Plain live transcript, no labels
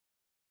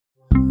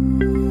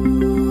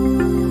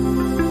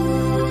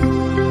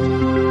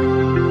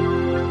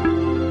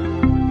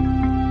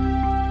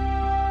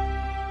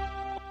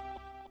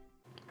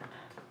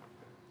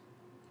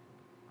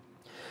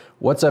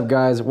What's up,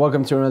 guys?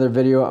 Welcome to another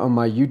video on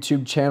my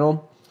YouTube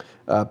channel.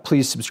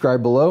 Please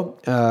subscribe below.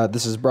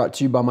 This is brought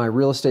to you by my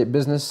real estate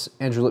business,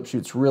 Andrew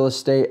Lipschuet's Real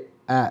Estate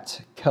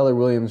at Keller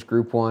Williams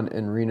Group 1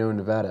 in Reno,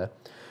 Nevada.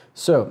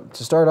 So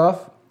to start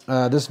off,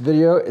 this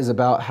video is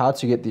about how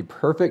to get the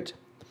perfect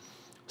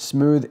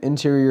smooth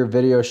interior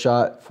video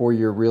shot for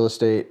your real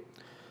estate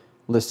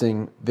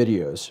listing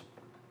videos.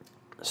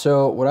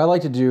 So what I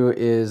like to do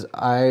is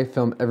I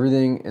film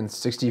everything in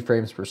 60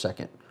 frames per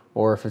second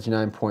or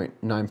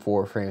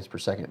 59.94 frames per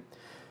second.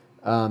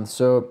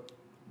 So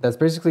that's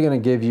basically going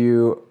to give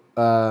you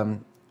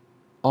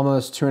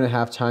almost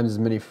 2.5 times as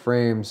many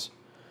frames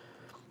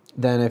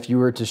than if you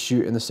were to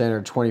shoot in the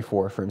standard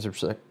 24 frames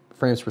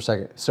per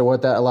second. So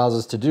what that allows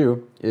us to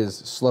do is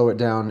slow it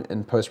down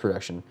in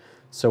post-production.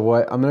 So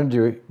what I'm going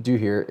to do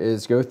here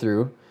is go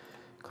through,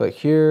 click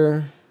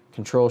here,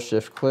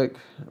 Control-Shift-Click.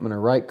 I'm going to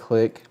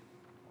right-click.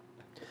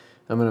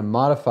 I'm going to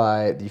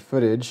modify the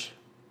footage.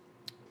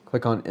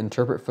 Click on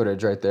Interpret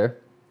Footage right there.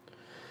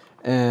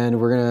 And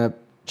we're going to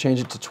change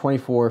it to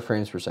 24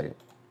 frames per second.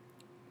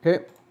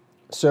 Okay,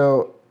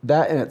 so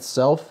that in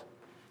itself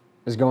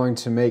is going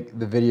to make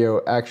the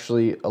video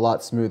actually a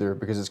lot smoother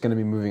because it's going to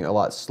be moving a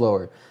lot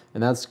slower.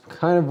 And that's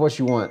kind of what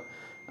you want.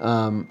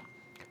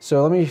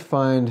 So let me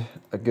find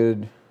a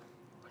good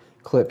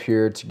clip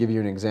here to give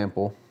you an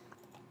example.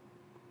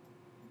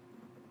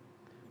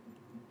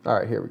 All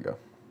right, here we go.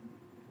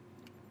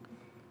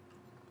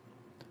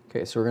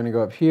 Okay, so we're going to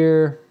go up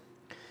here,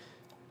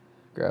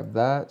 grab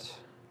that,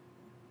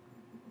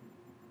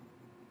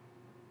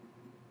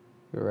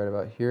 go right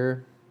about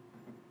here.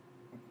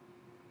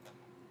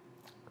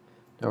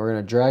 Now we're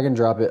going to drag and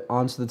drop it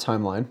onto the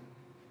timeline.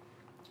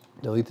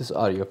 Delete this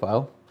audio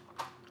file.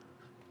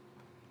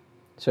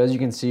 So as you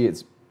can see,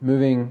 it's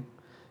moving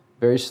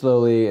very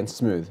slowly and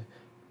smooth.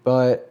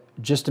 But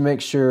just to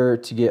make sure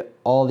to get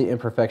all the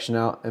imperfection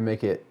out and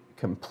make it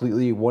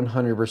completely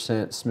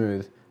 100%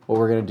 smooth, what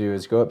we're going to do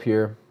is go up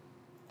here,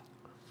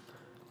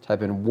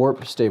 type in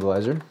warp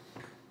stabilizer.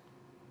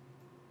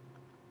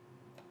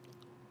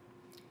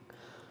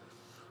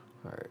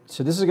 All right,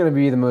 so this is going to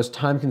be the most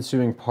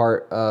time-consuming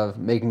part of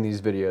making these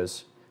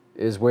videos,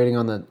 is waiting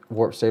on the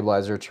warp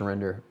stabilizer to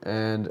render.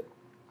 And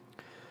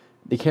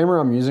the camera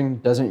I'm using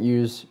doesn't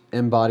use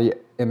in-body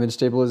image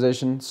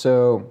stabilization,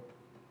 so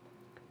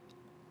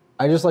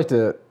I just like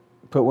to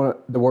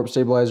put the warp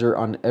stabilizer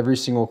on every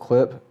single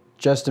clip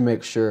just to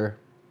make sure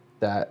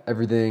that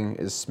everything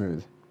is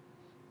smooth.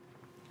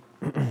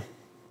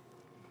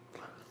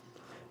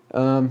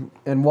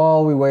 And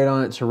while we wait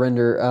on it to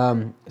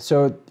render,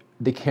 so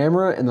the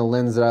camera and the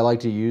lens that I like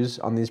to use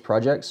on these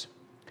projects,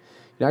 you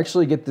can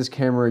actually get this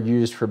camera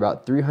used for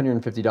about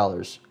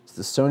 $350. It's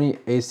the Sony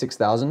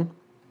a6000,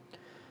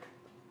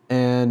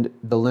 and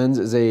the lens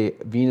is a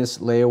Venus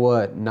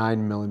Laowa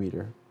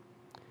 9mm,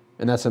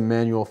 and that's a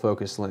manual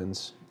focus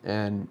lens.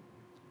 And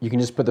you can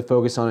just put the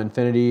focus on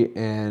infinity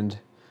and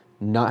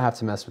not have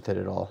to mess with it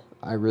at all.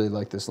 I really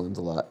like this lens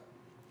a lot.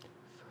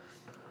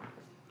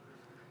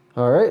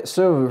 All right,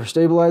 so we're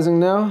stabilizing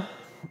now.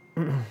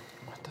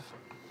 What the f—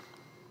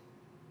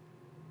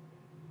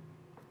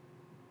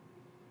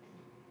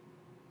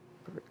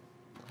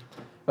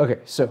 Okay,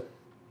 so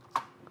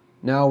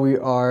now we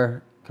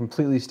are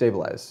completely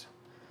stabilized.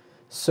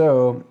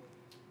 So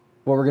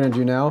what we're going to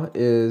do now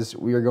is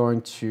we are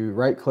going to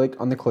right-click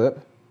on the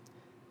clip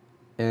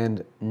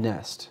and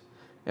nest.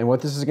 And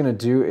what this is going to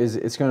do is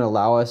it's going to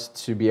allow us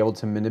to be able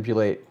to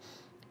manipulate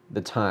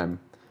the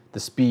time, the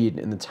speed,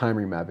 and the time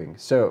remapping.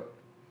 So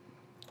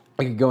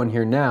I could go in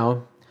here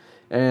now,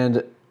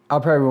 and I'll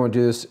probably won't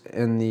do this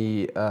in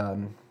the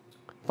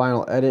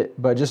final edit,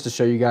 but just to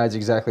show you guys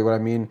exactly what I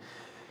mean,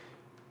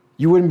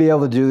 you wouldn't be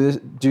able to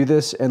do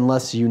this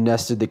unless you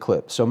nested the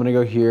clip. So I'm going to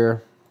go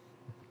here,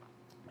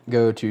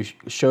 go to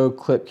Show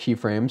Clip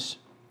Keyframes,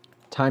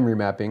 Time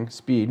Remapping,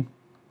 Speed.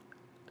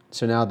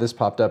 So now this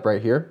popped up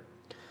right here.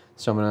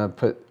 So I'm going to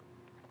put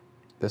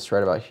this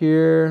right about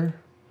here,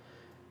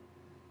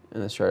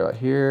 and this right about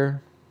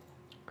here,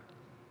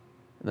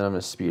 and then I'm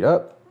going to speed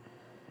up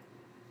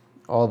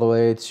all the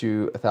way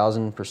to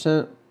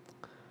 1000%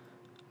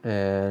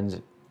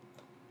 and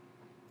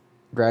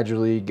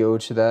gradually go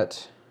to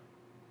that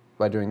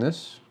by doing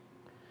this.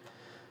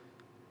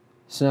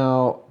 So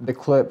now the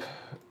clip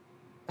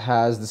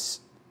has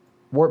this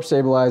warp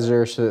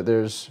stabilizer so that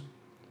there's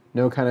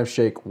no kind of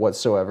shake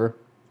whatsoever,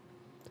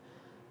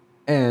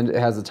 and it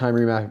has the time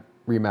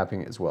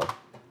remapping as well.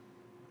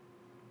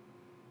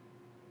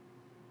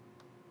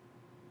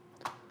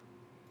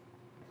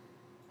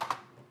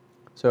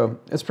 So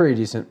it's pretty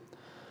decent.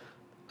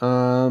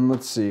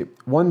 Let's see.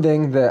 One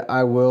thing that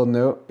I will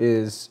note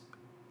is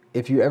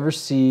if you ever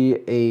see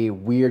a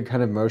weird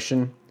kind of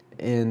motion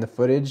in the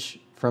footage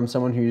from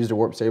someone who used a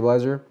warp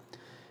stabilizer,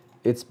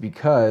 it's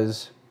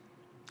because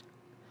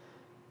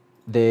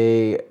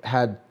they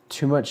had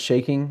too much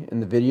shaking in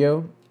the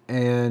video.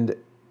 And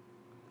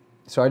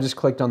so I just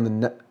clicked on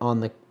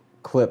the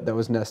clip that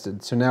was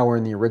nested. So now we're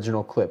in the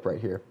original clip right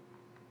here.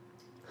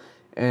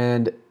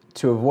 And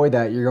to avoid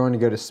that, you're going to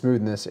go to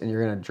smoothness and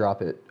you're going to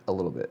drop it a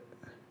little bit.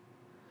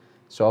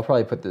 So I'll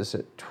probably put this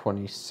at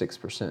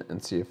 26%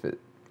 and see if it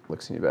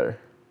looks any better.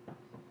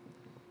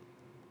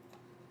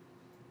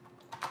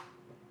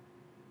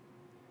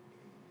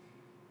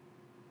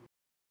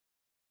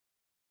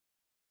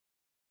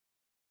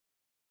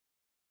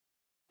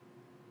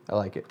 I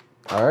like it.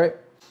 All right.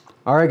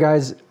 All right,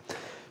 guys.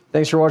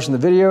 Thanks for watching the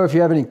video. If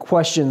you have any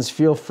questions,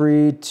 feel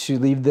free to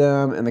leave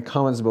them in the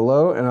comments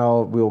below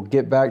and we'll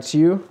get back to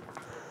you.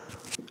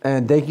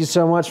 And thank you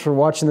so much for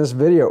watching this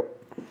video.